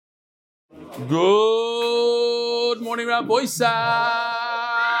Good morning, Rabbi Isai.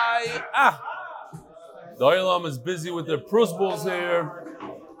 The Olam is busy with their prosbos here.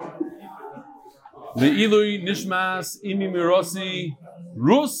 The Ilui Nishmas Imi Mirosi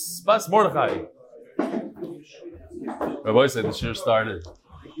Rus Bas Mordechai. Rabbi Isai, the year started.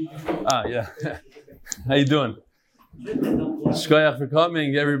 Yeah. How you doing? Shkoyach for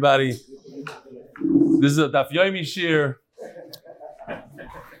coming, everybody. This is a Daf Yomi Shir.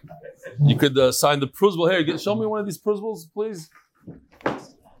 You could sign the prosbol here. Show me one of these prosbols, please.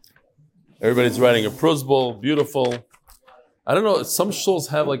 Everybody's writing a prosbol. Beautiful. I don't know. Some shuls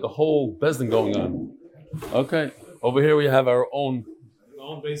have like a whole bezdin going on. Okay. Over here we have our own.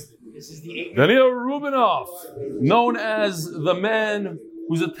 This is the Daniel Rubinoff, known as the man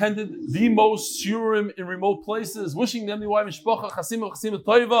who's attended the most shurim in remote places, wishing them the wife mishpacha chasima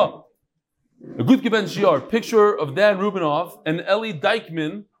toiva. A good given shiur. Picture of Dan Rubinoff and Eli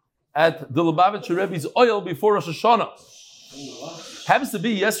Dykman at the Lubavitcher Rebbe's oil before Rosh Hashanah. Happens to be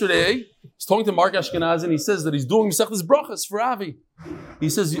yesterday, he's talking to Mark Ashkenazi and he says that he's doing Masechtas Brachas for Avi. He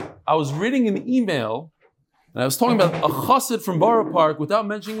says, I was reading an email and I was talking about a chassid from Borough Park without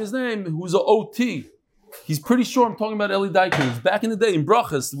mentioning his name, who's an OT. He's pretty sure I'm talking about Eli Dykman. It was back in the day in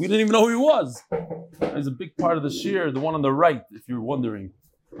Brachas. We didn't even know who he was. He's a big part of the shir, the one on the right, if you're wondering.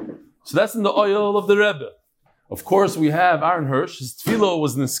 So that's in the oil of the Rebbe. Of course, we have Aaron Hirsch. His tefillah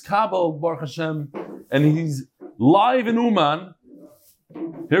was Niskabel, Baruch Hashem, and he's live in Uman.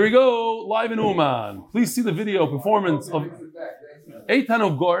 Here we go, live in Uman. Please see the video performance of Eitan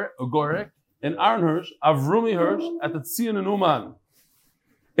Ogorek and Aaron Hirsch, Avrumi Hirsch, at the Tzion in Uman.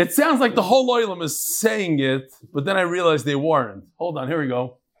 It sounds like the whole oilam is saying it, but then I realized they weren't. Hold on, here we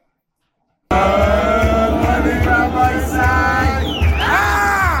go.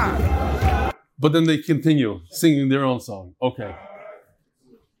 But then they continue singing their own song. Okay.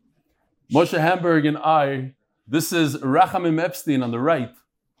 Moshe Hamburg and I, this is Rachamim Epstein on the right.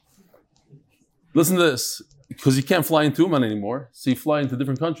 Listen to this, because you can't fly into Uman anymore, so you fly into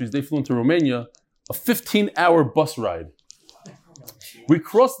different countries. They flew into Romania, a 15-hour bus ride. We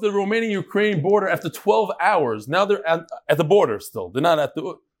crossed the Romanian-Ukraine border after 12 hours. Now they're at the border still. They're not at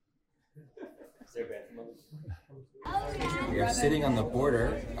the... We are sitting on the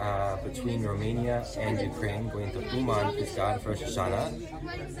border between Romania and Ukraine, going to Uman, Pisgah, for Rosh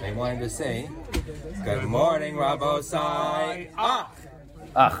Hashanah. They wanted to say, "Good morning, Rabosai."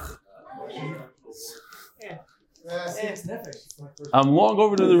 I'm long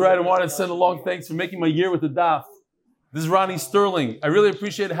over to the right. I wanted to send a long thanks for making my year with the daf. This is Ronnie Sterling. I really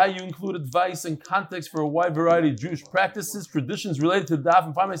appreciate how you include advice and context for a wide variety of Jewish practices, traditions related to the daf,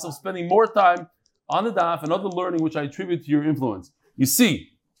 and find myself spending more time on the daf and other learning which I attribute to your influence. You see,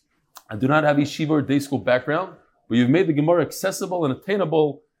 I do not have yeshiva or day school background, but you've made the Gemara accessible and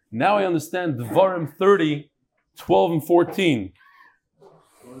attainable. Now I understand Devarim 30, 12 and 14.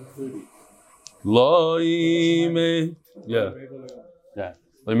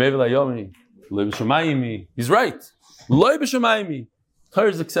 He's right. Torah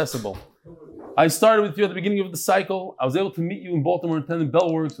is accessible. I started with you at the beginning of the cycle. I was able to meet you in Baltimore and attend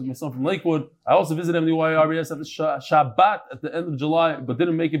Bellworks with my son from Lakewood. I also visited MDY RBS after Shabbat at the end of July, but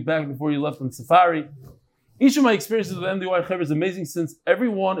didn't make it back before you left on safari. Each of my experiences with MDY Chaver is amazing since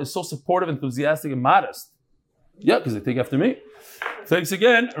everyone is so supportive, enthusiastic, and modest. Yeah, because they take after me. Thanks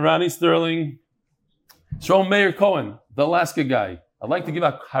again, Ronnie Sterling. Shlomo Meir Cohen, the Alaska guy. I'd like to give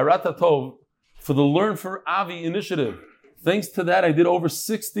a Harata Tov for the Learn for Avi initiative. Thanks to that, I did over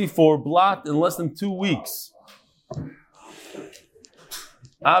 64 blot in less than 2 weeks.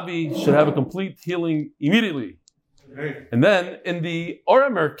 Avi should have a complete healing immediately. And then in the Ora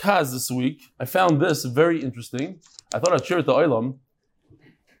Merkaz this week, I found this very interesting. I thought I'd share it to Olam.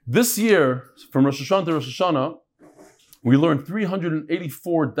 This year, from Rosh Hashanah to Rosh Hashanah, we learned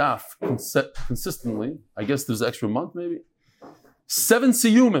 384 daf consistently. I guess there's an extra month maybe. 7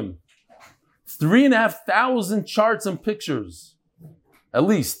 siyumim. 3,500 charts and pictures. At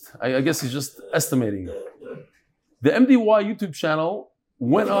least. I guess he's just estimating. The MDY YouTube channel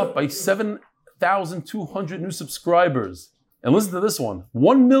went up by 7,200 new subscribers. And listen to this one.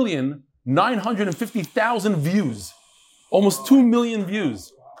 1,950,000 views. Almost 2 million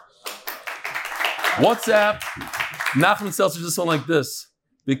views. WhatsApp. Nachman Seltzer just went like this.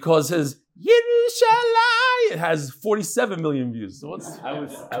 Because his Yerushalayim, it has 47 million views. So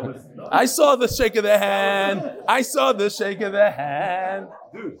I saw the shake of the hand.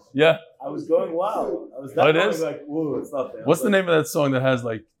 Dude. Yeah. I was going wild. I was it is? like, whoa, it's not there. What's the name of that song that has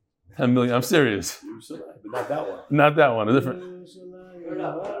like 10 million? I'm serious. But not that one. Not that one. A different. Sing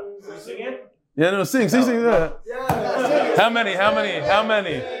it? Yeah, no, sing. Yeah. Yeah. How many?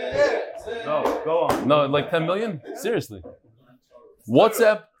 No, go on. No, like 10 million? Seriously.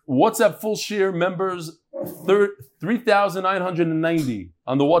 WhatsApp full share members, 3,990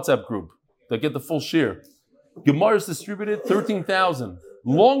 on the WhatsApp group that get the full share. Gemara is distributed 13,000.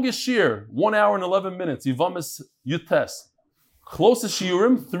 Longest share, 1 hour and 11 minutes. Yivamis Yutes. Closest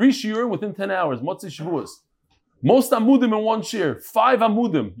shiurim, 3 shiurim within 10 hours. Motzi Shavuos. Most amudim in one share, 5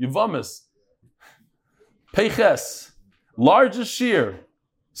 amudim. Yivamis. Peiches. Largest share,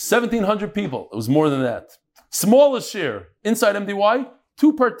 1,700 people. It was more than that. Smallest share, inside MDY,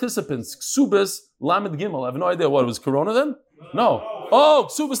 2 participants. Ksubis Lamed Gimel. I have no idea what it was. Corona then? No. Oh,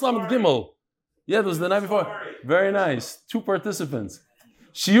 Ksubis Lamed Gimel. Yeah, it was the night before. Very nice. 2 participants.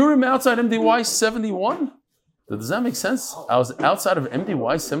 Shiurim outside MDY 71? Does that make sense? I was outside of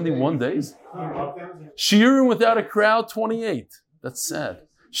MDY 71 days. Shiurim without a crowd 28. That's sad.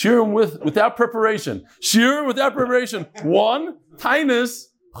 Shiurim without preparation. Shiurim without preparation 1. Tainus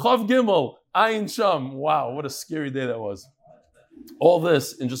Chav Gimel Ayin Sham. Wow, what a scary day that was. All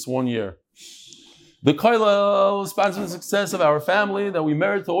this in just 1 year. The Koilel sponsors the success of our family that we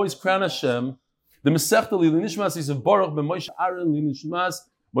merit to always crown Hashem. The Masechta Lili Nishmas is of Baruch ben Moshe Aaron Lili Nishmas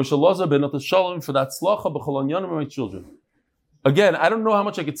Moshe Loza ben Nata Shalom for that tzlacha b'chol anyanim of my children. Again, I don't know how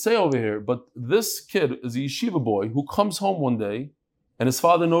much I could say over here, but this kid is a yeshiva boy who comes home one day and his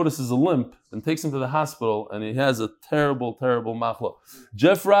father notices a limp and takes him to the hospital and he has a terrible, terrible machla.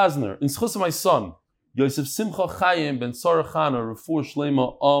 Jeff Rasner, in schus of my son, Yosef Simcha Chayim ben Sarah Chana Refuah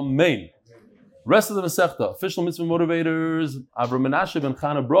Shlema Amen. Rest of the Masechta, official mitzvah motivators, Avram Menashe ben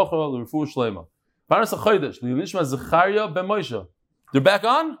Chana Brocha Refuah Shlema. Paras HaChodesh, Lilishma Zecharia ben Moshe. They're back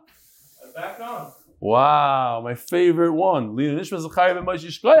on? They're back on. Wow, my favorite one. Lilishma Zecharia ben Moshe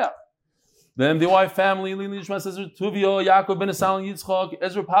Shkoya. The MDY family, Lilishma Sezer Tuvio, Yaakov ben Esal Yitzchak,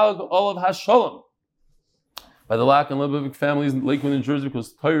 Ezra Palag, Olav HaShalom. By the Lack and Lebovic families in Lakewood, New Jersey,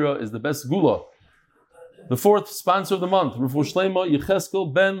 because Torah is the best gula. The 4th sponsor of the month, Refuah Shlema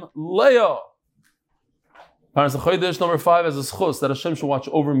Yecheskel ben Leah. Parents HaChodesh, number 5, as a schus, that Hashem should watch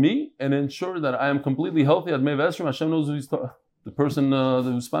over me and ensure that I am completely healthy. Admei V'Esrim, Hashem knows the person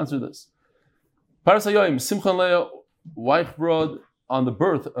who sponsored this. Parents HaYoim, Simcha and Leah Weichbrod, on the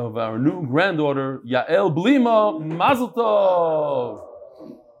birth of our new granddaughter, Yael Blima, Mazel Tov.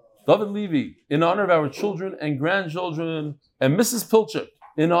 David Levy, in honor of our children and grandchildren, and Mrs. Pilchik,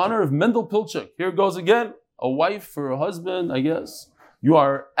 in honor of Mendel Pilchik. Here goes again, a wife for a husband, I guess. You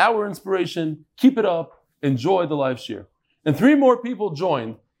are our inspiration. Keep it up. Enjoy the live share. And 3 more people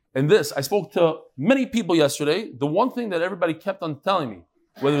joined. And this, I spoke to many people yesterday. The one thing that everybody kept on telling me,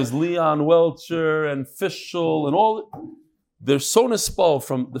 whether it was Leon Welcher and Fischel and all, they're so nispal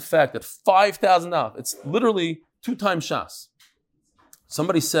from the fact that $5,000, it's literally 2 times Shas.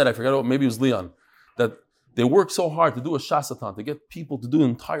 Somebody said, I forgot, maybe it was Leon, that they work so hard to do a Shasathon, to get people to do an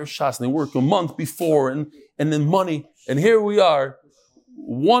entire Shas, and they work a month before, and then money. And here we are,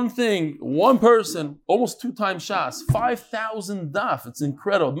 one thing, one person, almost 2 times Shas, 5,000 daf. It's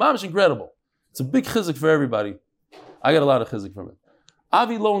incredible. Mamish incredible. It's a big chizik for everybody. I got a lot of chizik from it.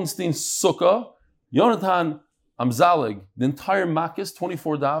 Avi Lowenstein Sukkah, Yonatan Amzalig, the entire Makis,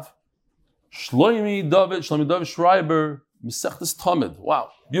 24 daf. Shlomi David Schreiber, Mesechtes Tamid. Wow,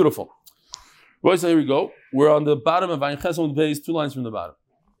 beautiful. Right, so here we go. We're on the bottom of Ayin Chesed Beis, 2 lines from the bottom.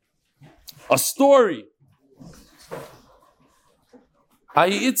 A story. I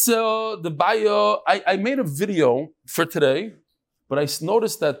made a video for today, but I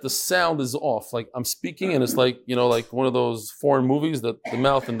noticed that the sound is off. Like I'm speaking and it's like, like one of those foreign movies that the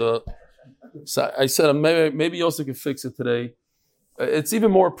mouth and the... So I said maybe Yosef could fix it today. It's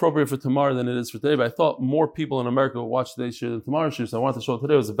even more appropriate for tomorrow than it is for today, but I thought more people in America would watch today's shir than tomorrow's shir, so I wanted to show it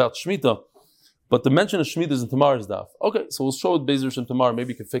today. It was about Shemitah, but the mention of Shemitah is in tomorrow's daf. Okay, so we'll show it Beis Hashem tomorrow.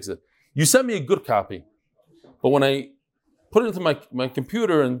 Maybe you can fix it. You sent me a good copy, but when I put it into my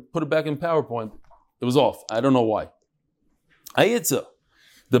computer and put it back in PowerPoint, it was off. I don't know why. Ayitza.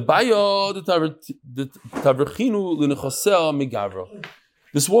 The bayo the tavrchinu l'nechosel migavra.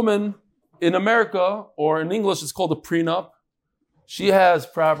 This woman in America, or in English, it's called a prenup. She has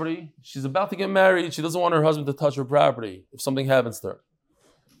property. She's about to get married. She doesn't want her husband to touch her property if something happens to her.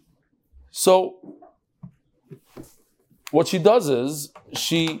 So what she does is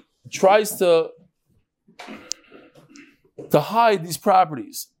she tries to hide these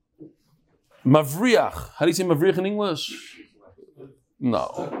properties. Mavriach. How do you say mavriach in English?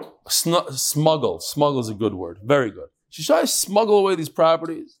 No. Smuggle. Smuggle is a good word. Very good. She tries to smuggle away these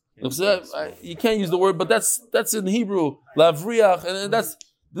properties. You can't use the word, but that's in Hebrew. Lavriach, and that's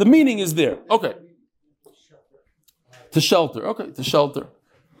the meaning is there. Okay. To shelter. Okay, to shelter.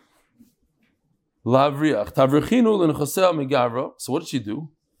 Lavriach. Tavrechinu l'nechosel megavra. So what did she do?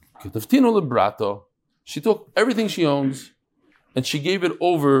 She took everything she owns and she gave it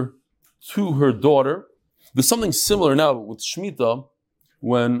over to her daughter. There's something similar now with Shemitah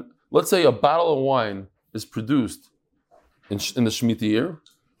when, let's say, a bottle of wine is produced in the Shemitah year.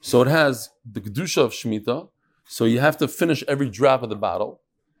 So it has the Kedusha of Shemitah. So you have to finish every drop of the bottle.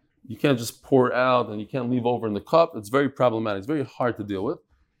 You can't just pour it out and you can't leave over in the cup. It's very problematic. It's very hard to deal with.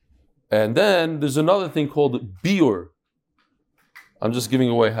 And then there's another thing called biur. I'm just giving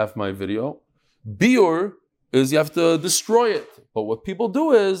away half my video. Biur is you have to destroy it. But what people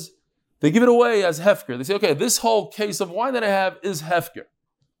do is they give it away as hefker. They say, okay, this whole case of wine that I have is hefker.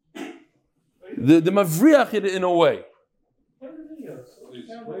 The mavriach it in a way.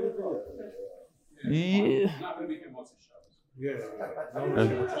 Yeah.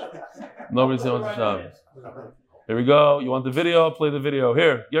 Nobody said what's Shabbos. Here we go. You want the video? Play the video.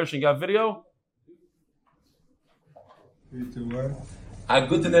 Here, Gershon, got video? A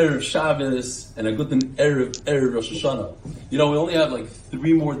good Erev Shabbos and a good Erev Rosh Hashanah. You know, we only have like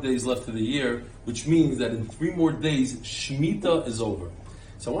 3 more days left of the year, which means that in 3 more days, Shemitah is over.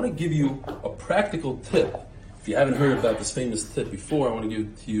 So I want to give you a practical tip. If you haven't heard about this famous tip before, I want to give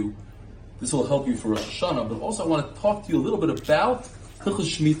it to you. This will help you for Rosh Hashanah, but also I want to talk to you a little bit about Hilchos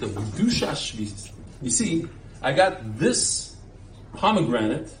Shemitah, Kedusha Shvius. You see, I got this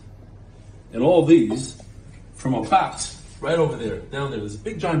pomegranate and all these from a box right over there, down there. There's a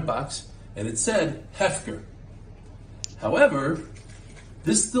big giant box, and it said Hefker. However,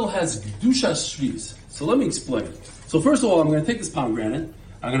 this still has Kedusha Shvius. So let me explain. So first of all, I'm going to take this pomegranate.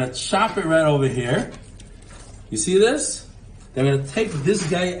 I'm going to chop it right over here. You see this? Then I'm going to take this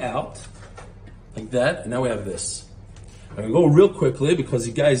guy out, like that, and now we have this. I'm going to go real quickly because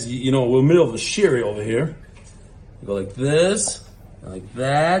you guys, you know, we're in the middle of a shiri over here. You go like this, and like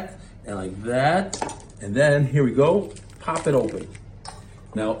that, and like that, and then here we go, pop it open.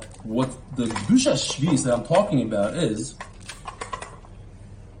 Now, what the Kedusha Shvius that I'm talking about is,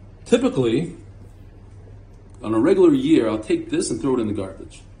 typically, on a regular year, I'll take this and throw it in the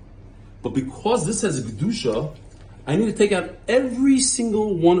garbage. But because this has a Kedusha, I need to take out every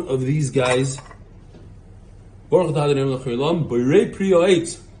single one of these guys. Amen.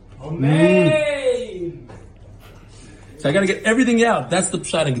 So I got to get everything out. That's the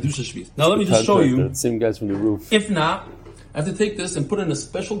pshat in Kedusha Shvius. Now let me just show you. Same guys from the roof. If not, I have to take this and put it in a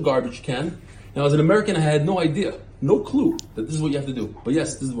special garbage can. Now as an American, I had no idea, no clue that this is what you have to do. But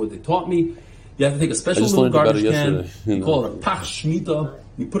yes, this is what they taught me. You have to take a special little garbage can. You call it a pach shmita.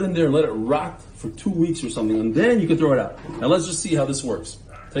 You put it in there and let it rot for 2 weeks or something, and then you can throw it out. Now let's just see how this works.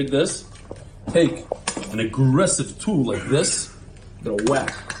 Take this. Take an aggressive tool like this. You're gonna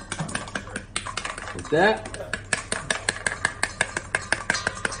whack. Like that.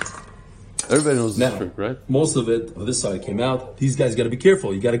 Everybody knows this trick, right? Most of it, of this side came out. These guys got to be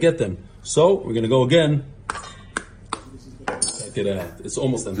careful. You got to get them. So we're gonna go again. Get it out. It's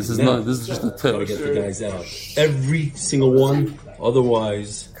almost empty. This is just a tip. Gotta get the guys out. Every single one.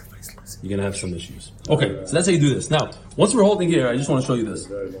 Otherwise, you're gonna have some issues. Okay, so that's how you do this. Now, once we're holding here, I just want to show you this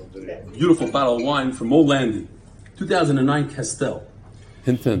beautiful bottle of wine from Molandi, 2009 Castel.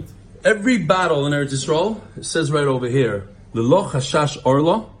 Hint, hint. Every bottle in Eretz Yisrael, it says right over here, Lelo Chashash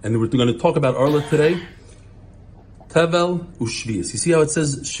Arla, and we're going to talk about Arla today. Tevel u'Shvius. You see how it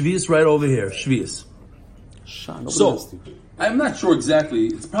says Shvius right over here? Shvius. So, I'm not sure exactly.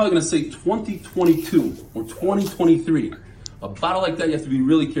 It's probably going to say 2022 or 2023. A bottle like that, you have to be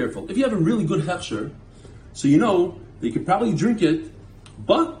really careful. If you have a really good hechsher, so you know that you could probably drink it,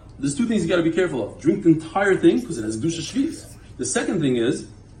 but there's 2 things you got to be careful of. Drink the entire thing because it has Kedusha Shvius. The second thing is,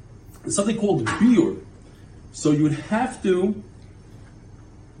 it's something called biur. So you would have to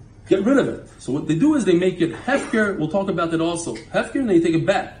get rid of it. So what they do is they make it hefker. We'll talk about that also. Hefker, and they take it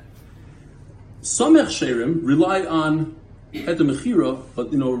back. Some hechsherim rely on heter mechira,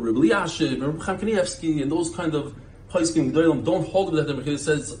 but you know, Reb Eliashiv, Reb Chaim Kanievsky, and those kind of Paiskim Gedolim don't hold with that heter mechira. It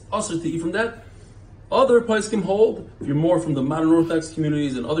says it's usher to eat from that. Other Paiskim hold. If you're more from the modern Orthodox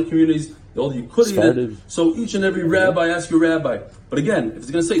communities and other communities, you could eat it. So each and every rabbi, ask your rabbi. But again, if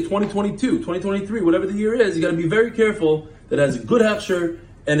it's going to say 2022, 2023, whatever the year is, you got to be very careful that it has a good hechsher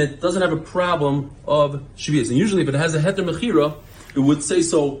and it doesn't have a problem of shvius. And usually if it has a heter mechira, it would say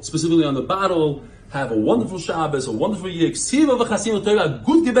so specifically on the bottle. Have a wonderful Shabbos, a wonderful year. Good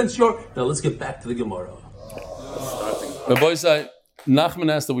Geben Shor. Now let's get back to the Gemara. My boy said,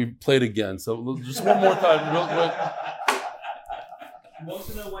 Nachman asked that we play it again. So just one more time, real quick. Wants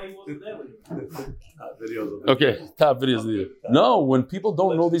to know why he wasn't there with you. Okay, top videos of the year. No, when people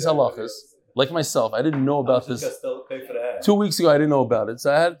don't know these halachas, like myself, I didn't know about this. 2 weeks ago, I didn't know about it,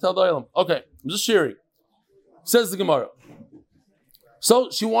 so I had to tell the Olam. Okay, I'm just sharing. Says the Gemara. So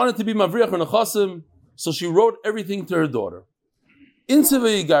she wanted to be Mavriach Nechasim, so she wrote everything to her daughter. In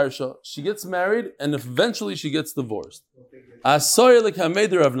Tzivei Garsha, she gets married and eventually she gets divorced. Asoyer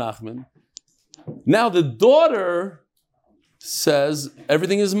l'kameder Rav Nachman. Now the daughter says,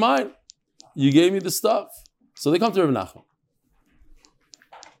 everything is mine. You gave me the stuff. So they come to Rav Nachman.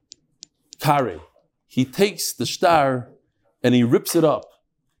 Kare. He takes the shtar and he rips it up.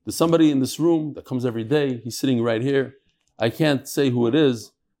 There's somebody in this room that comes every day. He's sitting right here. I can't say who it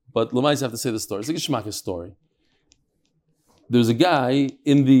is, but Lamais have to say the story. It's like a Shmaka story. There's a guy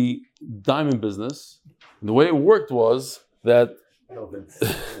in the diamond business. And the way it worked was that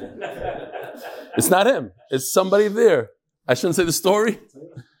it's not him. It's somebody there. I shouldn't say the story,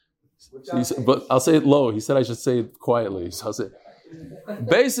 but I'll say it low. He said I should say it quietly. So I'll say it.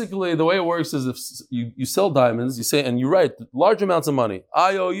 Basically, the way it works is if you sell diamonds, you say, and you write large amounts of money.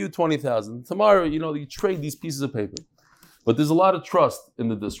 I owe you 20,000. Tomorrow, you trade these pieces of paper. But there's a lot of trust in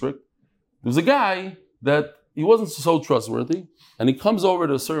the district. There's a guy that he wasn't so trustworthy, and he comes over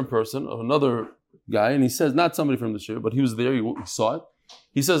to a certain person, or another guy, and he says, not somebody from the shir, but he was there, he saw it.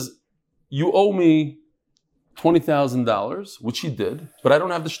 He says, you owe me $20,000, which he did, but I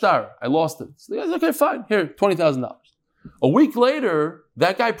don't have the shtar. I lost it. So the guy's okay, fine. Here, $20,000. A week later,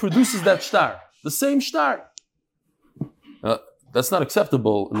 that guy produces that shtar, the same shtar. That's not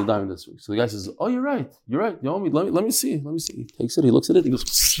acceptable in the diamond district. So the guy says, oh, you're right. You owe me. Let me see. He takes it, he looks at it, he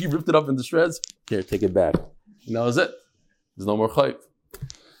goes, he ripped it up into shreds. Here, take it back. And that was it. There's no more chayv.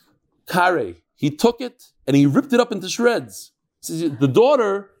 Kare, he took it and he ripped it up into shreds. The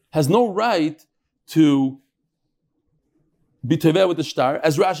daughter has no right to be teveh with the shtar.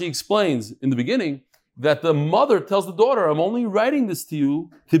 As Rashi explains in the beginning, that the mother tells the daughter, I'm only writing this to you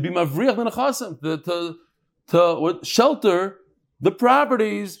to be mavriach nechasim, to shelter the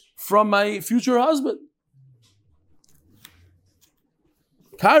properties from my future husband.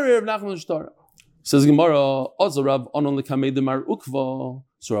 Kare Rav Nachman shtar. Says Gemara, Ozer Rav Anon lekamei de Mar Ukva.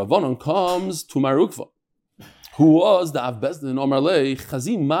 So Rav Anon comes to Mar Ukva, who was the Av Bezdin Omar Lei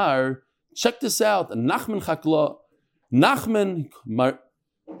Chazim Mar. Check this out. Nachman Chakla,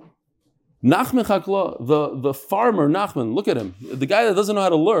 the farmer Nachman. Look at him, the guy that doesn't know how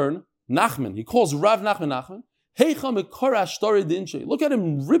to learn. Nachman. He calls Rav Nachman. Look at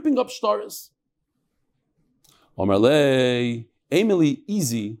him ripping up shtaris. Omar Lei, Emily,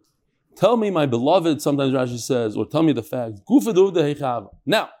 easy. Tell me, my beloved, sometimes Rashi says, or tell me the facts.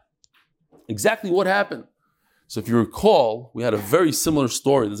 Now, exactly what happened. So if you recall, we had a very similar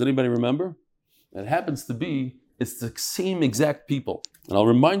story. Does anybody remember? It happens to be, it's the same exact people. And I'll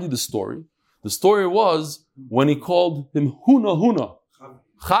remind you the story. The story was when he called him Huna.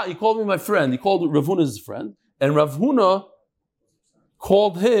 He called me my friend. He called Rav Huna his friend. And Rav Huna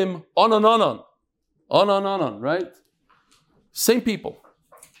called him Anan, right? Same people.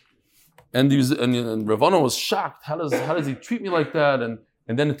 And Rav Huna was shocked. How does he treat me like that? And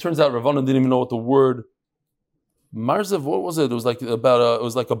then it turns out Rav Huna didn't even know what the word Marzev, what was it? It was like it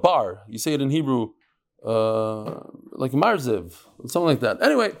was like a bar. You say it in Hebrew, like Marzev, something like that.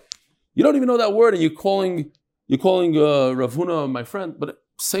 Anyway, you don't even know that word, and you're calling Rav Huna my friend. But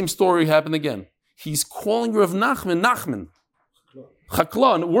same story happened again. He's calling Rav Nachman,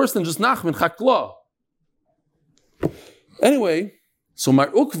 Chakla, worse than just Nachman, Chakla. Anyway, so Mar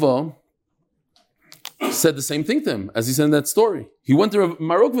Ukva said the same thing to him as he said in that story. He went to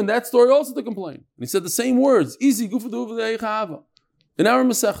Mar Ukva in that story also to complain. And he said the same words. Easy, in our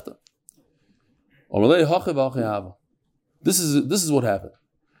Masechta. This is what happened.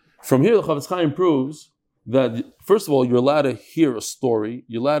 From here, the Chavetz Chaim proves that, first of all, you're allowed to hear a story.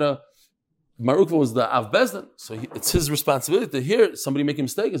 You're allowed to. Mar Ukva was the Av Bezdin, so it's his responsibility to hear somebody make a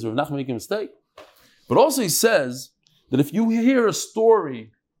mistake, as Rav Nachman making a mistake. But also he says that if you hear a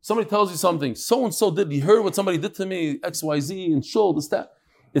story, somebody tells you something, so-and-so did, he heard what somebody did to me, X, Y, Z, and shul, this, that.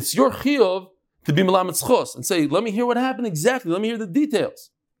 It's your chiyuv to be melamed zchus and say, let me hear what happened exactly, let me hear the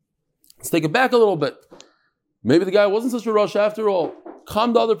details. Let's take it back a little bit. Maybe the guy wasn't such a rush after all.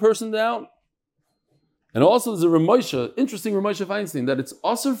 Calm the other person down. And also there's a Ramosha, interesting Ramosha Feinstein, that it's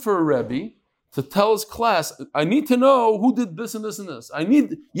also for a Rebbe to tell his class, I need to know who did this and this and this.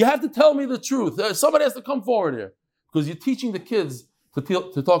 You have to tell me the truth. Somebody has to come forward here. Because you're teaching the kids to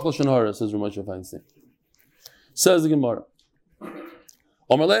talk Lashon Hara, says Ramosha Feinstein. Says the Gemara.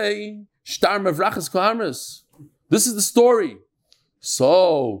 Omerlei, shtar mevrachas kohamris. This is the story.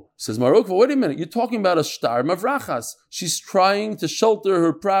 So, says Mar Ukva, wait a minute, you're talking about a shtar mavrachas. She's trying to shelter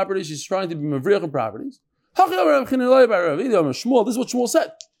her property, she's trying to be mavrich her properties. This is what Shmuel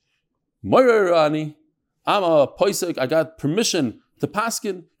said. I'm a poisek, I got permission to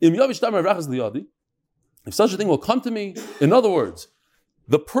paskin. If such a thing will come to me, in other words,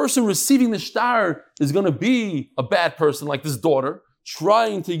 the person receiving the shtar is going to be a bad person, like this daughter,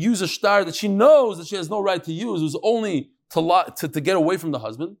 trying to use a shtar that she knows that she has no right to use, it was only to get away from the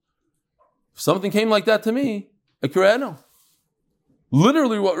husband. If something came like that to me, Akirano.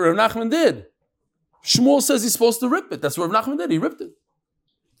 Literally what Rav Nachman did. Shmuel says he's supposed to rip it. That's what Rav Nachman did. He ripped it.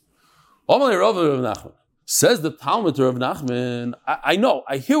 Says the Talmud to Rav Nachman, I know,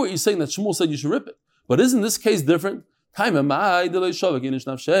 I hear what you're saying that Shmuel said you should rip it. But isn't this case different? Nobody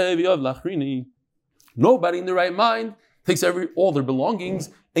in the right mind takes all their belongings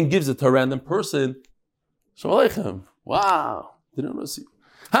and gives it to a random person. Shalom. Wow. Didn't know see.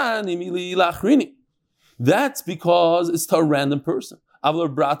 That's because it's to a random person. People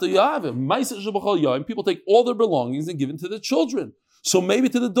take all their belongings and give it to the children. So maybe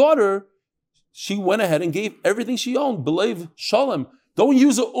to the daughter, she went ahead and gave everything she owned. Believe shalom. Don't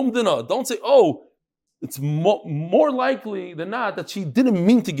use a umdana. Don't say, oh, it's more likely than not that she didn't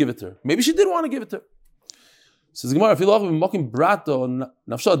mean to give it to her. Maybe she did want to give it to her. Says Gemara, a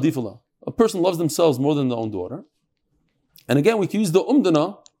person loves themselves more than their own daughter. And again, we can use the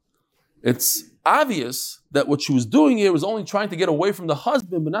umdana. It's obvious that what she was doing here was only trying to get away from the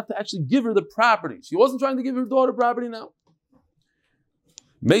husband, but not to actually give her the property. She wasn't trying to give her daughter property now.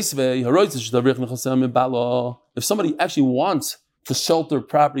 If somebody actually wants to shelter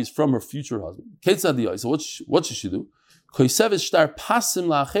properties from her future husband, so what should she do? We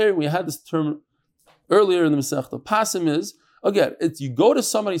had this term earlier in the Masechta. Pasim is, again, you go to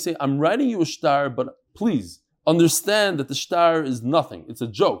somebody and say, I'm writing you a shtar, but please understand that the shtar is nothing. It's a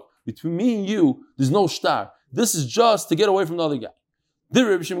joke. Between me and you, there's no shtar. This is just to get away from the other guy.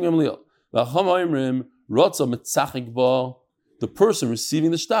 The person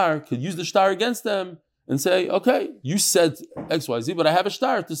receiving the shtar could use the shtar against them and say, okay, you said XYZ, but I have a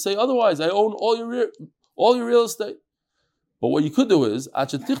shtar to say otherwise. I own all your real estate. But what you could do is,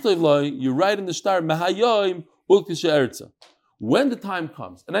 you write in the shtar, when the time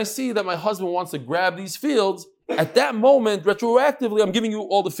comes, and I see that my husband wants to grab these fields, at that moment, retroactively, I'm giving you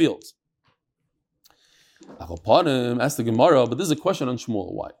all the fields. Ask the Gemara, but this is a question on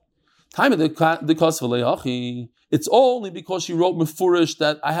Shmuel. Why? It's only because she wrote Mefurish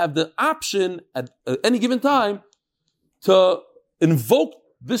that I have the option at any given time to invoke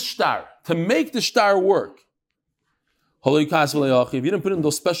this shtar, to make the shtar work. If you didn't put in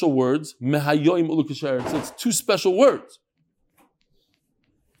those special words, it's two special words.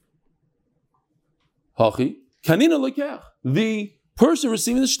 The person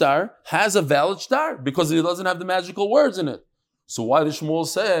receiving the shtar has a valid shtar because he doesn't have the magical words in it. So why does Shmuel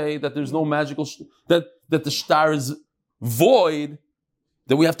say that there's no magical that the shtar is void?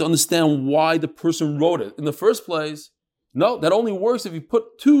 That we have to understand why the person wrote it in the first place. No, that only works if you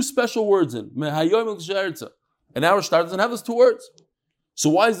put two special words in. And our shtar doesn't have those two words. So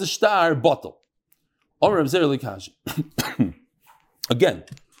why is the shtar bottle? Again,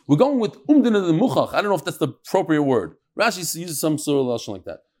 we're going with umdin and muchach. I don't know if that's the appropriate word. Rashi uses some sort of lashon like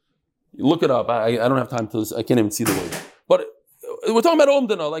that. You look it up. I don't have time to. I can't even see the word. But we're talking about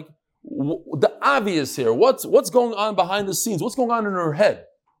umdina, like the obvious here. What's going on behind the scenes? What's going on in her head?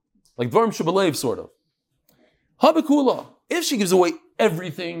 Like Dvarim Shabalev, sort of. Habakula. If she gives away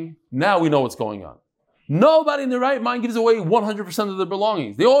everything, now we know what's going on. Nobody in their right mind gives away 100% of their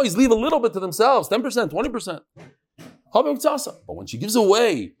belongings. They always leave a little bit to themselves, 10%, 20%. But when she gives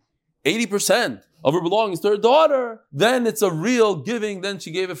away 80% of her belongings to her daughter, then it's a real giving, then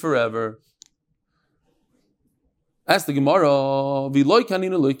she gave it forever. Ask the Gemara,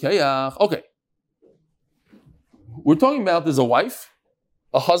 okay. We're talking about there's a wife,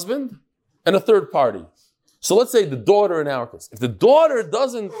 a husband, and a third party. So let's say the daughter in our case. If the daughter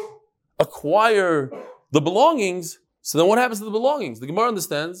doesn't acquire the belongings, so then what happens to the belongings? The Gemara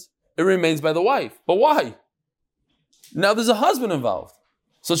understands it remains by the wife. But why? Now there's a husband involved.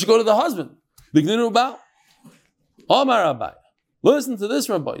 So she go to the husband. Listen to this,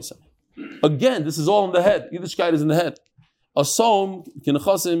 Rabbi Yisrael. Again, this is all in the head. Yiddishkeit is in the head.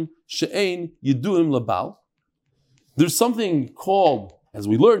 There's something called, as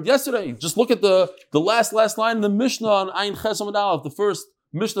we learned yesterday, just look at the last line in the Mishnah on Ayin Ches Amud Aleph, the first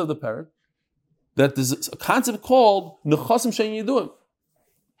Mishnah of the parak, that there's a concept called Nechasim Shein Yiduim.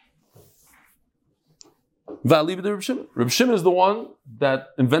 Reb Shimon is the one that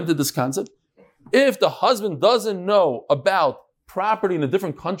invented this concept. If the husband doesn't know about property in a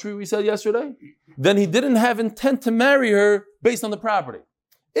different country, we said yesterday, then he didn't have intent to marry her based on the property.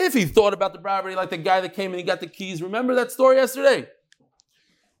 If he thought about the property like the guy that came and he got the keys, remember that story yesterday?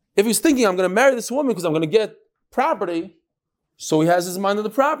 If he's thinking, I'm going to marry this woman because I'm going to get property, so he has his mind on the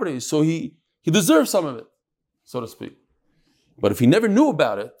property, so he deserves some of it, so to speak. But if he never knew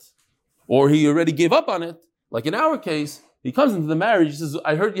about it, or he already gave up on it, like in our case, he comes into the marriage, he says,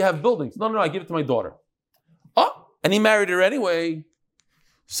 I heard you have buildings. No, I give it to my daughter. Oh, and he married her anyway.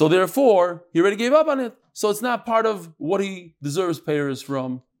 So therefore, he already gave up on it. So it's not part of what he deserves payers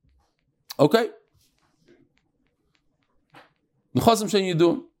from. Okay.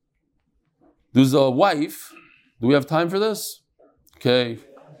 There's a wife. Do we have time for this? Okay.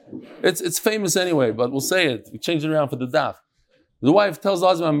 It's famous anyway, but we'll say it. We change it around for the daf. The wife tells the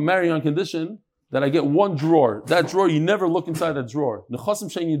husband, I'm marrying on condition that I get one drawer. That drawer, you never look inside that drawer. So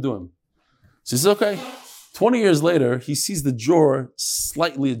he says, okay. 20 years later, he sees the drawer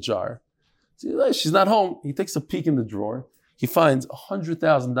slightly ajar. She's not home. He takes a peek in the drawer. He finds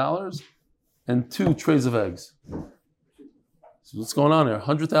 $100,000 and 2 trays of eggs. So what's going on here?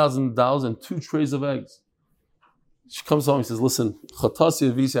 $100,000 and 2 trays of eggs. She comes home and says, listen,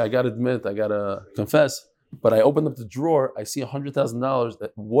 I got to admit, I got to confess, but I opened up the drawer, I see $100,000.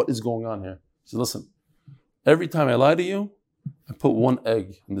 What is going on here? She says, listen, every time I lie to you, I put 1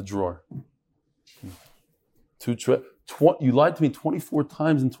 egg in the drawer. 2 trays. You lied to me 24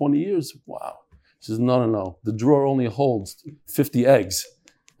 times in 20 years? Wow. She says, no. The drawer only holds 50 eggs.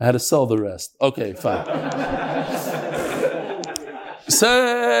 I had to sell the rest. Okay, fine.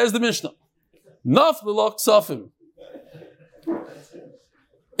 Says the Mishnah. Naf l'lok safim.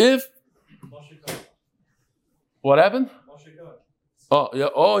 If... What happened?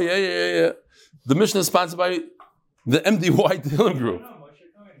 Oh, yeah. The Mishnah is sponsored by the MDY Tehillim Group.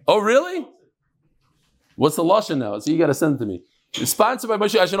 Oh, really? What's the lashon now? So you got to send it to me. It's sponsored by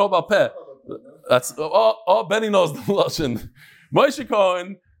Moshe. I should know about Peh. That's Benny knows the lashon. Moshe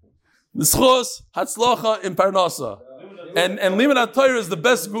Cohen, the schos hatzlacha in parnasa, and limanat Torah is the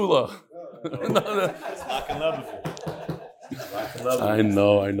best gula. I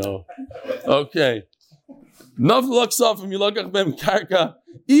know. Okay. Naf l'ok safim yilakach bem karka.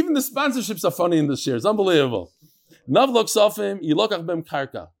 Even the sponsorships are funny in this year. It's unbelievable. Naf l'ok safim yilakach bem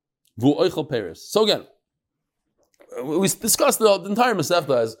karka. Vu oichel peres. So again, we discussed the entire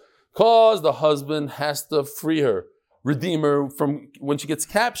Masechta as cause the husband has to free her, redeem her from when she gets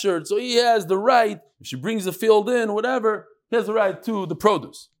captured. So he has the right, if she brings the field in, whatever, he has the right to the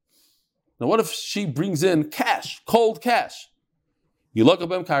produce. Now what if she brings in cash, cold cash? You look up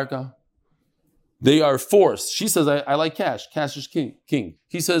them karka. They are forced. She says, I like cash. Cash is king.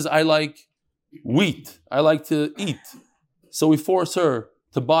 He says, I like wheat. I like to eat. So we force her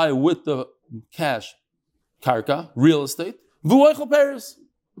to buy with the cash karka, real estate. Vu'oichel peres.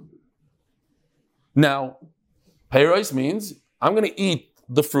 Now, peres means I'm going to eat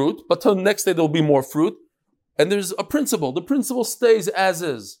the fruit, but till the next day there will be more fruit. And there's a principle. The principle stays as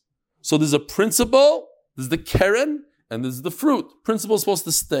is. So there's a principle, there's the keren, and there's the fruit. Principle is supposed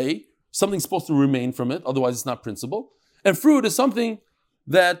to stay. Something's supposed to remain from it. Otherwise, it's not principle. And fruit is something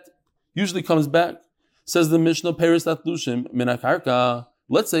that usually comes back. Says the Mishnah, peres tatlushim min hakarka.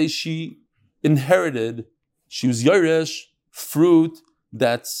 Let's say she inherited, she was yoresh, fruit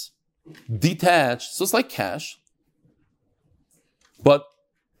that's detached. So it's like cash. But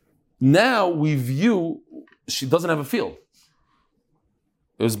now we view, she doesn't have a field.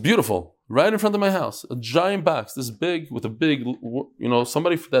 It was beautiful. Right in front of my house. A giant box, this big, with a big,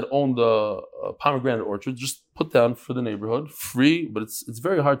 somebody that owned a pomegranate orchard just put down for the neighborhood, free, but it's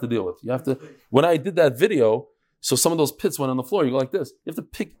very hard to deal with. You have to, when I did that video, so some of those pits went on the floor, you go like this. You have to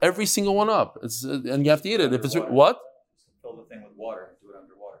pick every single one up. And you have to eat it. If it's, what? Fill the thing with water, do it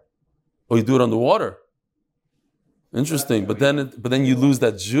underwater. Oh, you do it underwater? Interesting, but then you lose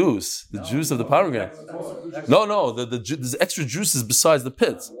that juice, the juice of the pomegranate. No, there's extra juices besides the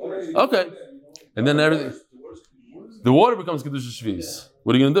pits. Okay, and then everything, the water becomes kedusha shvis.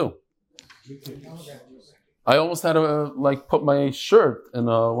 What are you gonna do? I almost had to put my shirt in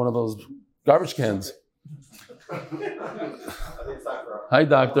one of those garbage cans. Hi,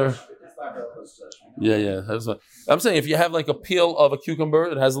 doctor. Yeah. I'm saying if you have like a peel of a cucumber,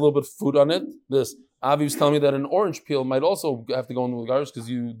 it has a little bit of food on it. This. Avi was telling me that an orange peel might also have to go in the garbage because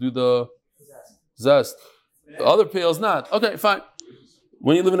you do the zest. The other peel's not. Okay, fine.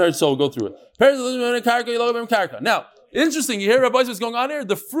 When you live in Eretz Yisrael, we'll go through it. Now, interesting, you hear Rabbi what's going on here?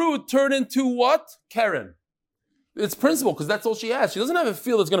 The fruit turned into what? Keren. It's principle, because that's all she has. She doesn't have a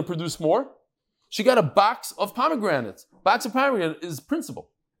field that's going to produce more. She got a box of pomegranates. Box of pomegranate is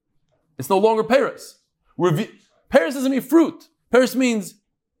principle. It's no longer peres. Peres doesn't mean fruit. Peres means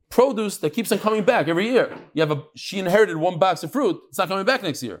produce that keeps on coming back every year. She inherited one box of fruit. It's not coming back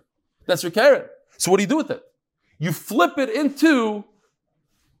next year. That's your keren. So what do you do with it? You flip it into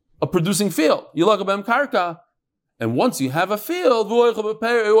a producing field. You log a karka, and once you have a field,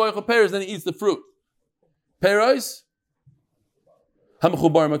 then he eats the fruit. Peres,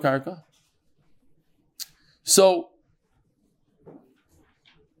 Hamchubar makarka. So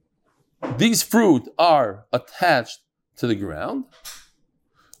these fruit are attached to the ground.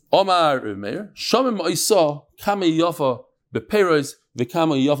 Omar Meir, Shamim Isa Kama Yafa Beperes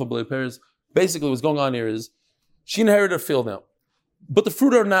Vikama Yafa Beperes. Basically, what's going on here is she inherited a field now, but the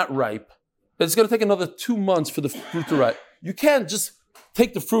fruit are not ripe. It's going to take another 2 months for the fruit to ripe. You can't just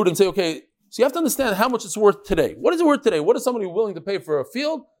take the fruit and say, okay. So you have to understand how much it's worth today. What is it worth today? What is somebody willing to pay for a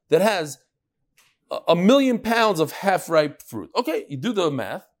field that has 1 million pounds of half-ripe fruit? Okay, you do the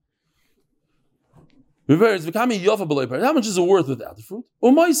math. How much is it worth without the fruit?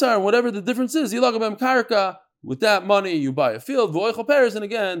 Whatever the difference is, with that money you buy a field, and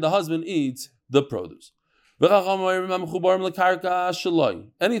again the husband eats the produce.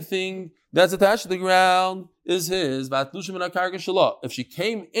 Anything that's attached to the ground is his. If she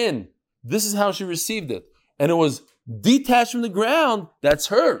came in, this is how she received it, and it was detached from the ground, that's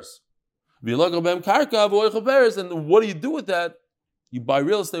hers. And what do you do with that? You buy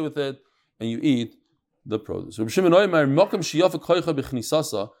real estate with it, and you eat the produce. So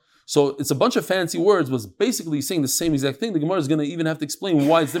it's a bunch of fancy words, was basically saying the same exact thing. The Gemara is going to even have to explain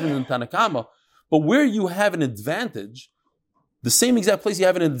why it's different than Tanakama. But where you have an advantage, the same exact place you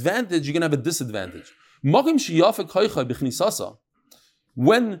have an advantage, you're going to have a disadvantage.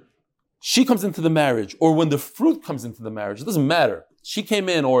 When she comes into the marriage, or when the fruit comes into the marriage, it doesn't matter. She came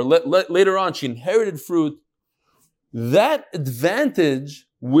in, or later on, she inherited fruit. That advantage,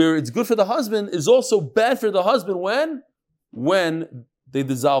 where it's good for the husband, is also bad for the husband when they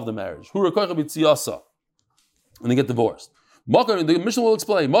dissolve the marriage. And they get divorced. The Mishnah will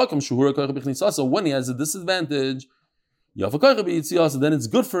explain, when he has a disadvantage, then it's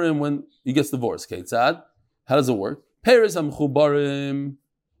good for him when he gets divorced. How does it work? She got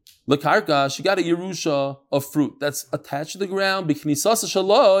a Yerusha of fruit that's attached to the ground.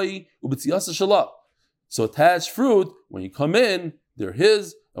 So attached fruit, when you come in, they're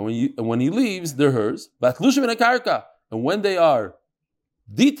his, and when he leaves, they're hers. And when they are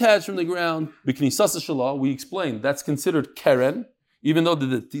detached from the ground, we explained that's considered keren, even though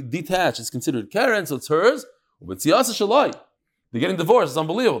the detached is considered keren, so it's hers. They're getting divorced. It's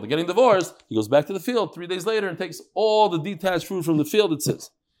unbelievable. They're getting divorced. He goes back to the field 3 days later and takes all the detached fruit from the field. It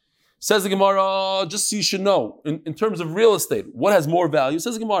says the Gemara, just so you should know, in terms of real estate, what has more value?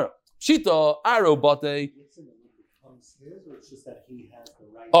 Says the Gemara, Shita, Aro, Bate.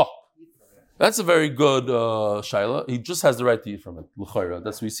 Oh, that's a very good shaila. He just has the right to eat from it. L'chayra.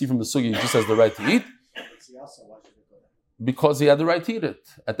 That's what we see from the sugi. He just has the right to eat. Because he had the right to eat it.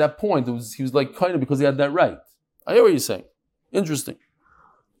 At that point, he was like kind of because he had that right. I hear what you're saying. Interesting.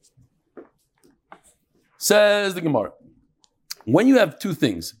 Says the Gemara, when you have two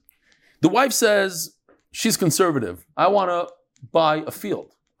things, the wife says she's conservative. I want to buy a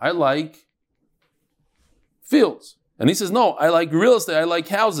field. I like fields. And he says, no, I like real estate. I like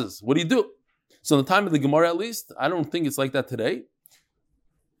houses. What do you do? So in the time of the Gemara, at least, I don't think it's like that today.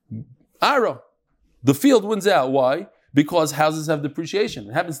 Ara, the field wins out. Why? Because houses have depreciation.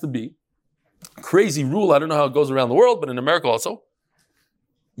 It happens to be a crazy rule. I don't know how it goes around the world, but in America also.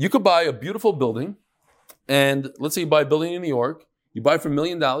 You could buy a beautiful building, and let's say you buy a building in New York, you buy it for $1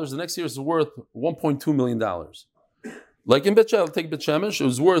 million, the next year it's worth $1.2 million. Like in Bet Shemesh, it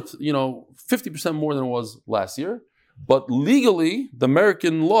was worth 50% more than it was last year. But legally, the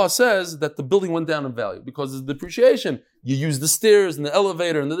American law says that the building went down in value because of the depreciation. You use the stairs and the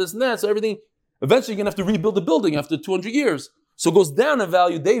elevator and the this and that, so everything, eventually you're going to have to rebuild the building after 200 years. So it goes down in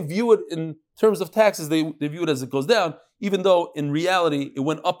value. They view it in terms of taxes, they view it as it goes down, even though in reality it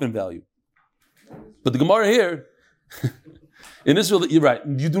went up in value. But the Gemara here, in Israel, you're right.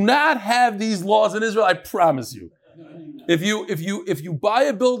 You do not have these laws in Israel, I promise you. If you buy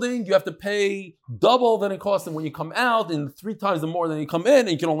a building, you have to pay double than it costs them when you come out, and 3 times the more than you come in,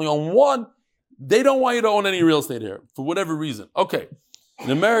 and you can only own one. They don't want you to own any real estate here, for whatever reason. Okay.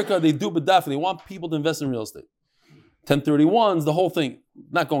 In America, they do B'daf, they want people to invest in real estate. 1031s, the whole thing.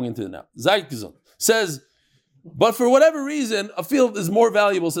 Not going into it now. Zaytkizon says, but for whatever reason, a field is more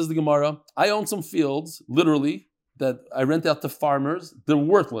valuable, says the Gemara. I own some fields, literally, that I rent out to farmers. They're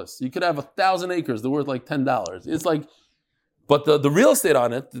worthless. You could have 1,000 acres. They're worth like $10. It's like, but the real estate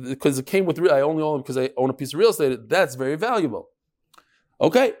on it, because it came with I only own it because I own a piece of real estate, that's very valuable.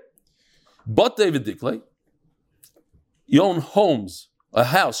 Okay. But David Dickley, you own homes, a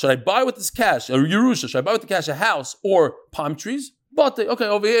house. Should I buy with this cash, a Yerusha? Should I buy with the cash a house or palm trees? But okay,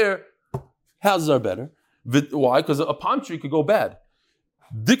 over here, houses are better. Why? Because a palm tree could go bad.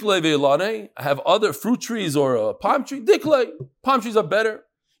 Dikle ve'ilane, I have other fruit trees or a palm tree. Dikle, palm trees are better.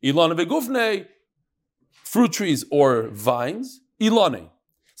 Ilane ve'gufne, fruit trees or vines. Ilane.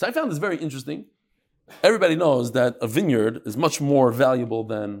 So I found this very interesting. Everybody knows that a vineyard is much more valuable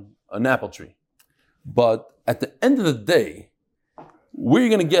than an apple tree. But at the end of the day, where are you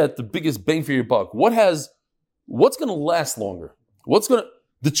going to get the biggest bang for your buck? What's going to last longer?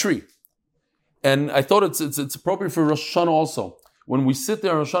 The tree. And I thought it's appropriate for Rosh Hashanah also. When we sit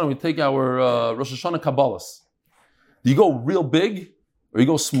there on Rosh Hashanah, we take our Rosh Hashanah Kabbalahs. Do you go real big or you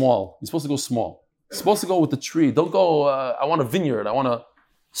go small? You're supposed to go small. You're supposed to go with the tree. Don't go, I want a vineyard. I want a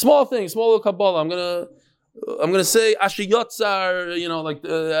small thing, small little Kabbalah. I'm gonna say Asher Yotzar,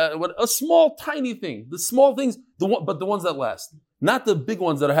 a small, tiny thing. The small things, but the ones that last. Not the big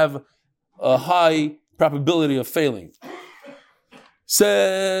ones that have a high probability of failing.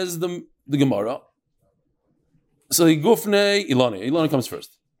 Says the Gemara. So the Gufne Ilani comes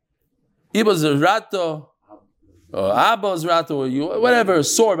first. Iba Zerato, Abba Zerato, or whatever.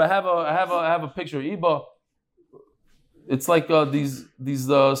 Sorb. I have a picture. Iba. It's like these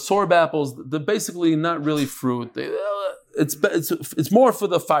sorb apples. They're basically not really fruit. It's more for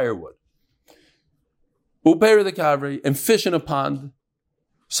the firewood. Uperi the kavri and fish in a pond.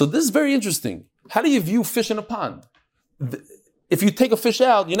 So this is very interesting. How do you view fish in a pond? If you take a fish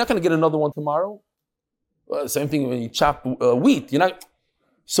out, you're not going to get another one tomorrow. Same thing when you chop wheat. You're not.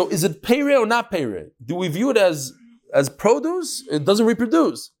 So is it pere or not pere? Do we view it as produce? It doesn't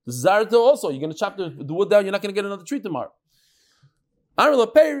reproduce. The zarto also. You're going to chop the wood down. You're not going to get another tree tomorrow.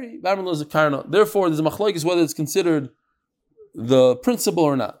 Therefore, there's a machlokes whether it's considered the principle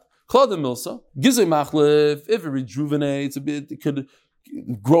or not. Klada milsa, gizay machlef, if it rejuvenates a bit, it could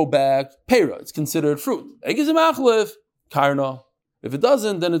grow back. Pera, it's considered fruit. Gizay machlef, karna. If it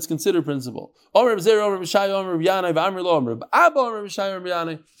doesn't, then it's considered principle. Omer b'zer, Omer b'shay, Omer b'yanay, v'amr lo, Omer b'abba, Omer b'shay, Omer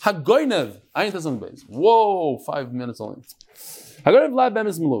b'yanay. Hagoynev, ayin tasam beis. Whoa, 5 minutes only. Hagoynev la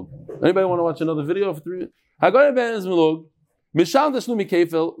bemis melug. Anybody want to watch another video for 3 minutes? Hagoynev bemis melug. Mishal tashlumi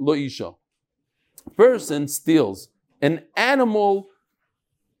kefel lo isha. Person steals an animal.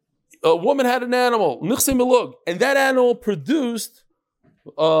 A woman had an animal, and that animal produced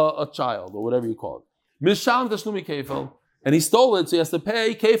a child, or whatever you call it. Mishal tashlumi kefel, and he stole it, so he has to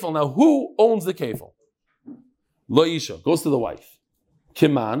pay kefel. Now, who owns the kefel? Lo isha, goes to the wife.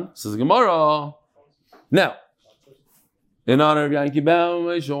 Kiman, says Gemara. Now, in honor of Yanki Baum,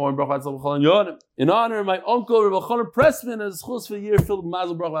 in honor of my uncle Rabbi Chanan Pressman, as chus for a year filled with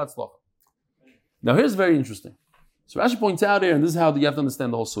mazel bracha atzlacha. Now, here's very interesting. So Rashi points out here, and this is how you have to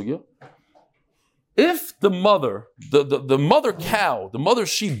understand the whole sugya. If the mother, the mother cow, the mother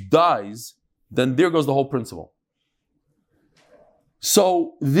sheep dies, then there goes the whole principle.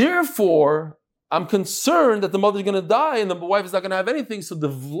 So therefore, I'm concerned that the mother is going to die and the wife is not going to have anything. So the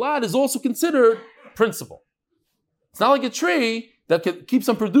vlad is also considered principle. It's not like a tree that keeps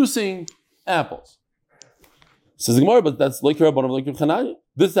on producing apples. Says the Gemara, but that's like your Rabbanan, like your Chananya.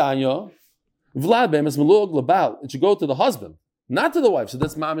 This Anya, vlad be'emes melug labal. It should go to the husband, not to the wife. So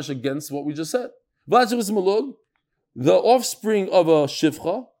that's mamish against what we just said. Vlad be'emes melug, the offspring of a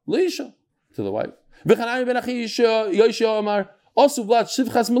shivcha, leisha, to the wife. V'chananya ben achi Yoshia Amar. Also, Vlad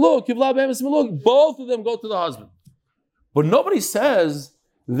Shivchas Melug, Vlad Be'emes Melug, both of them go to the husband. But nobody says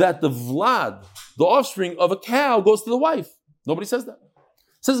that the Vlad, the offspring of a cow, goes to the wife. Nobody says that.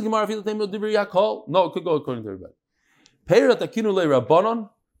 Says the Gemara, no, it could go according to everybody. Peira takinu le rabbanon,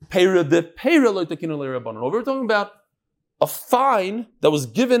 peira de peira le takinu le rabbanon. We're talking about a fine that was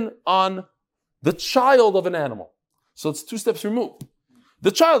given on the child of an animal. So it's 2 steps removed.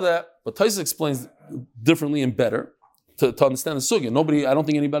 The child that, but Taisus explains differently and better, to understand the sugya. I don't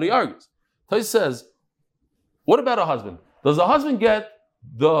think anybody argues. Taisus says, what about a husband? Does a husband get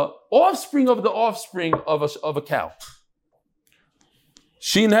the offspring of the offspring of a cow?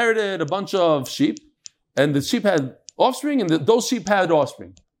 She inherited a bunch of sheep, and the sheep had offspring, and those sheep had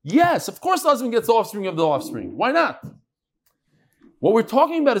offspring. Yes, of course the husband gets the offspring of the offspring. Why not? What we're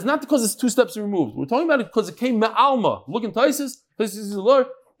talking about is not because it's 2 steps removed. We're talking about it because it came me'alma. Look in Taisus. Taisus is the Lord.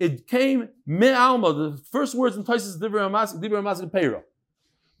 It came me'alma. The first words in Taisus is Divrei Hamasik Peira.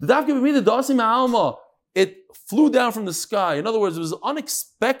 The dafke b'mida dasi me'alma. It flew down from the sky. In other words, it was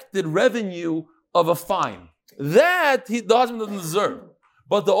unexpected revenue of a fine. That the husband doesn't deserve.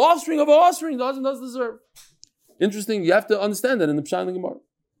 But the offspring of an offspring, the husband does deserve. Interesting. You have to understand that in the Pshat and the Gemara.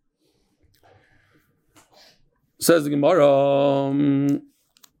 Says the Gemara.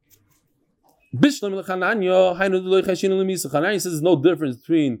 Chananya says there's no difference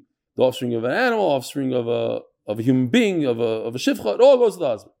between the offspring of an animal, offspring of a human being, of a shivcha. It all goes to the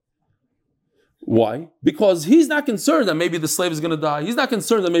husband. Why? Because he's not concerned that maybe the slave is going to die. He's not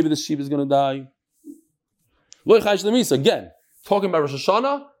concerned that maybe the sheep is going to die. Again, talking about Rosh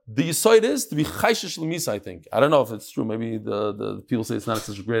Hashanah, the yisoid is to be chayshish l'misa, I think. I don't know if it's true. Maybe the people say it's not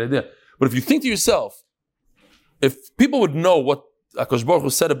such a great idea. But if you think to yourself, if people would know what HaKadosh Baruch Hu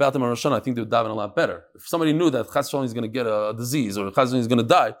said about them on Rosh Hashanah, I think they would daven a lot better. If somebody knew that Chas Shalom is going to get a disease or Chas Shalom is going to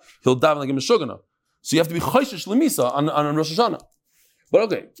die, he'll daven like a Meshugana. So you have to be chayshish l'misa on Rosh Hashanah. But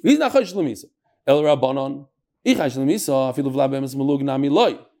okay, he's not chayshish l'misa. El Rabbanon, ich chayshish l'misa, afilu v'la be'emes malug nami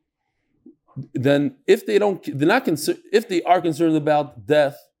loy. Then if they are concerned about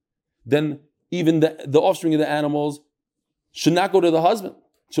death, then even the offspring of the animals should not go to the husband.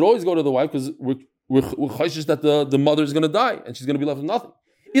 Should always go to the wife, because we're chayshish that the mother is going to die and she's going to be left with nothing.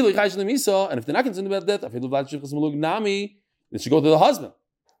 And if they're not concerned about death, they should go to the husband.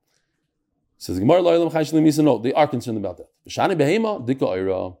 Says Gemara, no, they are concerned about that.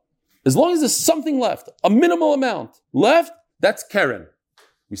 As long as there's something left, a minimal amount left, that's Karen.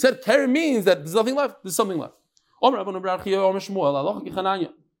 We said Karen means that there's nothing left, there's something left. The Allah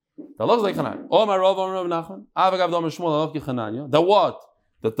is like Chananya. That what?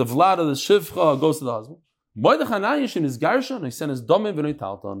 That the vlad of the shivcha goes to the husband.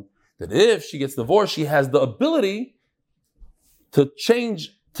 That if she gets divorced, she has the ability to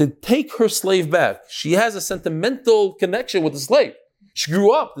take her slave back. She has a sentimental connection with the slave. She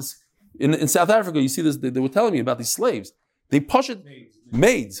grew up in South Africa. You see this, they were telling me about these slaves. They push it.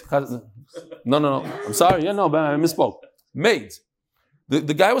 Maids. No. I'm sorry. Yeah, no, but I misspoke. Maids.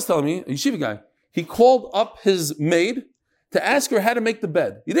 The guy was telling me, a yeshiva guy, he called up his maid to ask her how to make the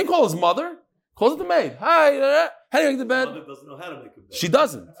bed. He didn't call his mother. Calls it the maid. Hi, how do you make the bed? Mother doesn't know how to make a bed. She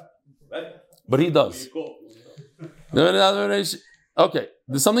doesn't. Right? But he does. Okay.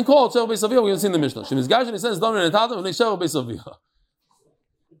 There's something called Shevel Beis Avia. We're going to see in the Mishnah. Shemiz Gashin, he says, Domin and Tatam, and they Shevel Beis Avia.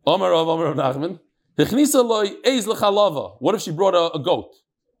 Omar of Nachman. Hechnisa loy eiz lechalava. What if she brought a goat?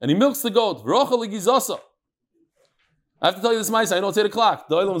 And he milks the goat. V'rocha legizasa. I have to tell you this Maisa. I know it's 8 o'clock.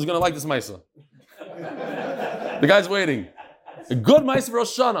 The Olam is going to like this Maisa. The guy's waiting. A good Maisa for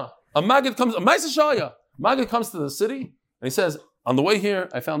Rosh Hashanah. A Maggid comes, a Maisa Shaya. Maggid comes to the city and he says, on the way here,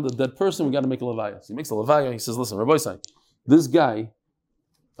 I found a dead person. We got to make a levaya. So he makes a levaya. He says, listen, Rabbi Sai, this guy,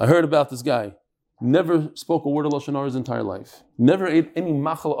 I heard about this guy. Never spoke a word of Lashon Hara his entire life. Never ate any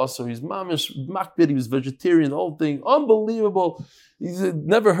machal asur. He's mamish, makbid, he was vegetarian, the whole thing. Unbelievable. He's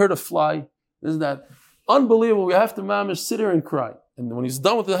never heard a fly. Isn't that unbelievable? We have to mamish sit here and cry. And when he's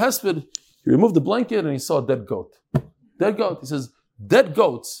done with the hesped, he removed the blanket and he saw a dead goat. Dead goat. He says, dead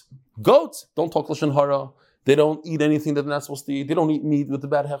goats. Goats don't talk Lashon Hara. They don't eat anything that they're not supposed to eat. They don't eat meat with the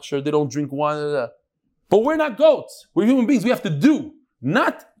bad hechsher. They don't drink wine. But we're not goats. We're human beings. We have to do.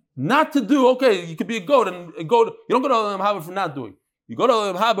 Not to do. Okay, you could be a goat and a goat. You don't go to Olam Haba for not doing. You go to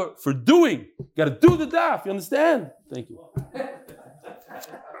Olam Haba for doing. You got to do the daf. You understand? Thank you.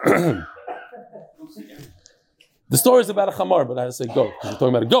 The story is about a chamar, but I have to say goat because we're talking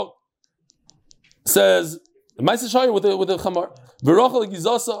about a goat. It says Ma'aseh Shaya with a chamar. V'rocha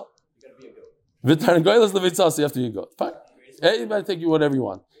legizasa. V'tarnagoylas levitzasa. You have to be a goat. Fine. You better take you whatever you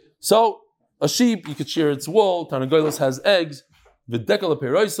want. So a sheep, you could shear its wool. Tarnagoylas has eggs. You keep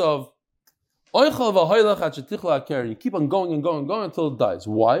on going and going and going until it dies.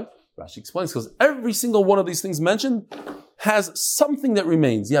 Why? Rashi explains, because every single one of these things mentioned has something that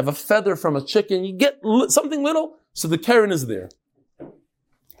remains. You have a feather from a chicken, you get something little, so the Karen is there.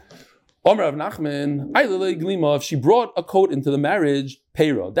 Omer of Nachman, if she brought a coat into the marriage,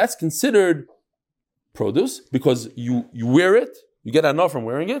 Peira, that's considered produce, because you wear it, you get enough from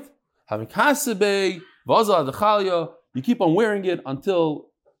wearing it. You keep on wearing it until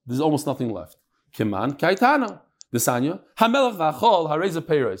there's almost nothing left. Kiman kaitana. Desanya. Hamelach v'achol hareza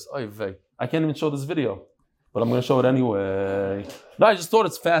peiros. I can't even show this video, but I'm going to show it anyway. No, I just thought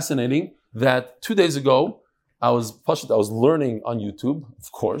it's fascinating that 2 days ago I was learning on YouTube, of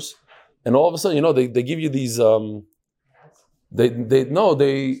course, and all of a sudden, they give you these. They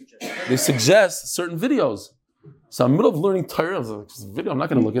suggest certain videos. So I'm in the middle of learning Torah. I was like, this video, I'm not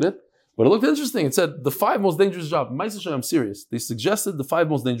going to look at it. But it looked interesting. It said the 5 most dangerous jobs. I'm serious. They suggested the 5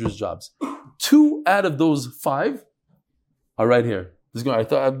 most dangerous jobs. 2 out of those 5 are right here. This guy, I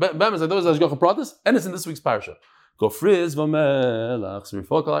thought it was Ashgacha Pratis, and it's in this week's parasha. Gofris and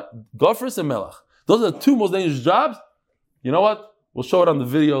Melach. Those are the 2 most dangerous jobs. You know what? We'll show it on the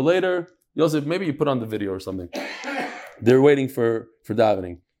video later. Yosef, maybe you put on the video or something. They're waiting for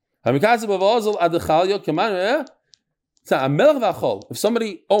davening. If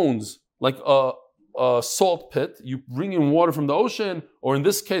somebody owns like a salt pit, you bring in water from the ocean, or in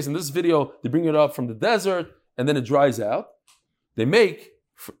this case, in this video, they bring it up from the desert, and then it dries out. They make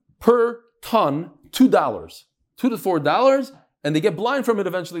per ton $2 to $4, and they get blind from it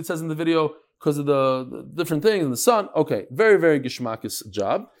eventually, it says in the video, because of the different things in the sun. Okay, very, very gishmakis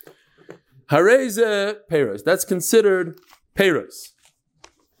job. Hareze peiros. That's considered peiros.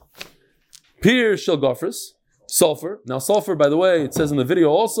 Pir shel gofris, sulfur. Now sulfur, by the way, it says in the video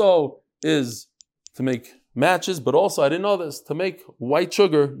also is to make matches, but also, I didn't know this, to make white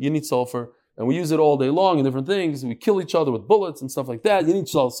sugar, you need sulfur. And we use it all day long in different things. We kill each other with bullets and stuff like that. You need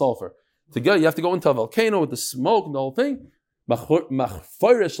sulfur. You have to go into a volcano with the smoke and the whole thing.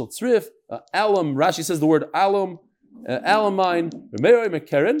 Machfoirish shel tzrif, alum, Rashi says the word alum, alamine,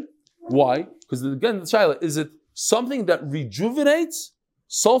 why? Because again, the shaila, is it something that rejuvenates?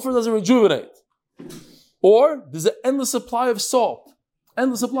 Sulfur doesn't rejuvenate. Or there's an endless supply of salt.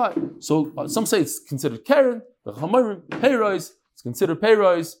 Endless supply. So some say it's considered keren, the chamarim, peiros, it's considered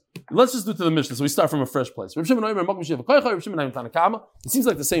peiros. Let's just do to the Mishnah, so we start from a fresh place. It seems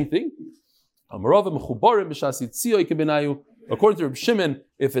like the same thing. According to Reb Shimon,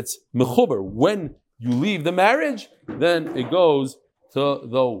 if it's mechuber, when you leave the marriage, then it goes to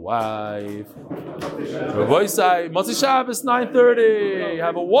the wife. Rabbi Isai, Motzi Shabbos 9:30.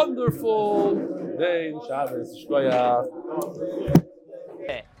 Have a wonderful day. Shabbos, shkoyach.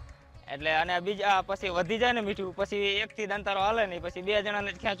 એટલે અને બીજા પછી વધી જાય ને મીઠું પછી એક થી દંતારો હાલે નહીં પછી બે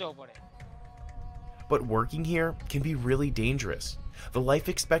જણાને જ ખેંચવો પડે. But working here can be really dangerous. The life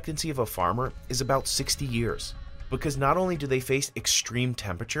expectancy of a farmer is about 60 years because not only do they face extreme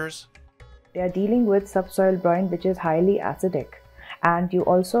temperatures, they are dealing with subsoil brine which is highly acidic,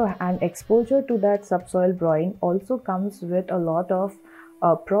 and exposure to that subsoil brine also comes with a lot of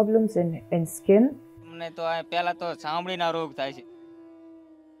problems in skin. મને તો પહેલા તો ચામડીના રોગ થાય છે.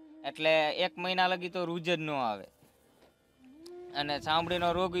 એટલે એક મહિના લગી તો રૂજ જ ન આવે. અને ચામડીનો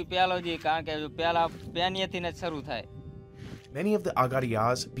રોગ ઈ પહેલો જ કારણ કે પહેલા પેનિયાથી ને શરૂ થાય. Many of the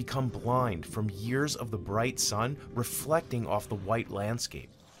agariyas become blind from years of the bright sun reflecting off the white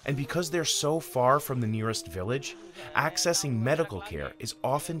landscape. And because they're so far from the nearest village, accessing medical care is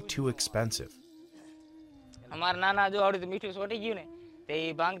often too expensive. અમાર નાના જો આવડી તો મીઠું છોટી ગયું ને તે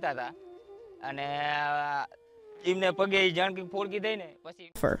ઈ ભાંગતા હતા અને એમને પગે જાણકી ફોડકી દઈ ને પછી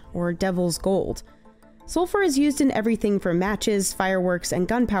or devil's gold. Sulfur is used in everything from matches, fireworks,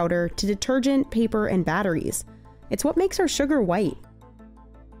 and gunpowder to detergent, paper, and batteries. It's what makes our sugar white.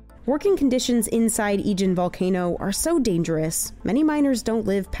 Working conditions inside Ijen volcano are so dangerous, many miners don't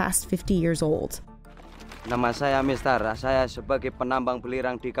live past 50 years old. Nama saya Mistar, saya sebagai penambang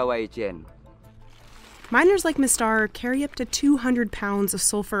belirang di Kawah Ijen. Miners like Mistar carry up to 200 pounds of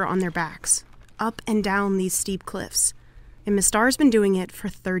sulfur on their backs, up and down these steep cliffs. And Mistar's been doing it for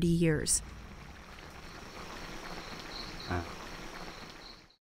 30 years.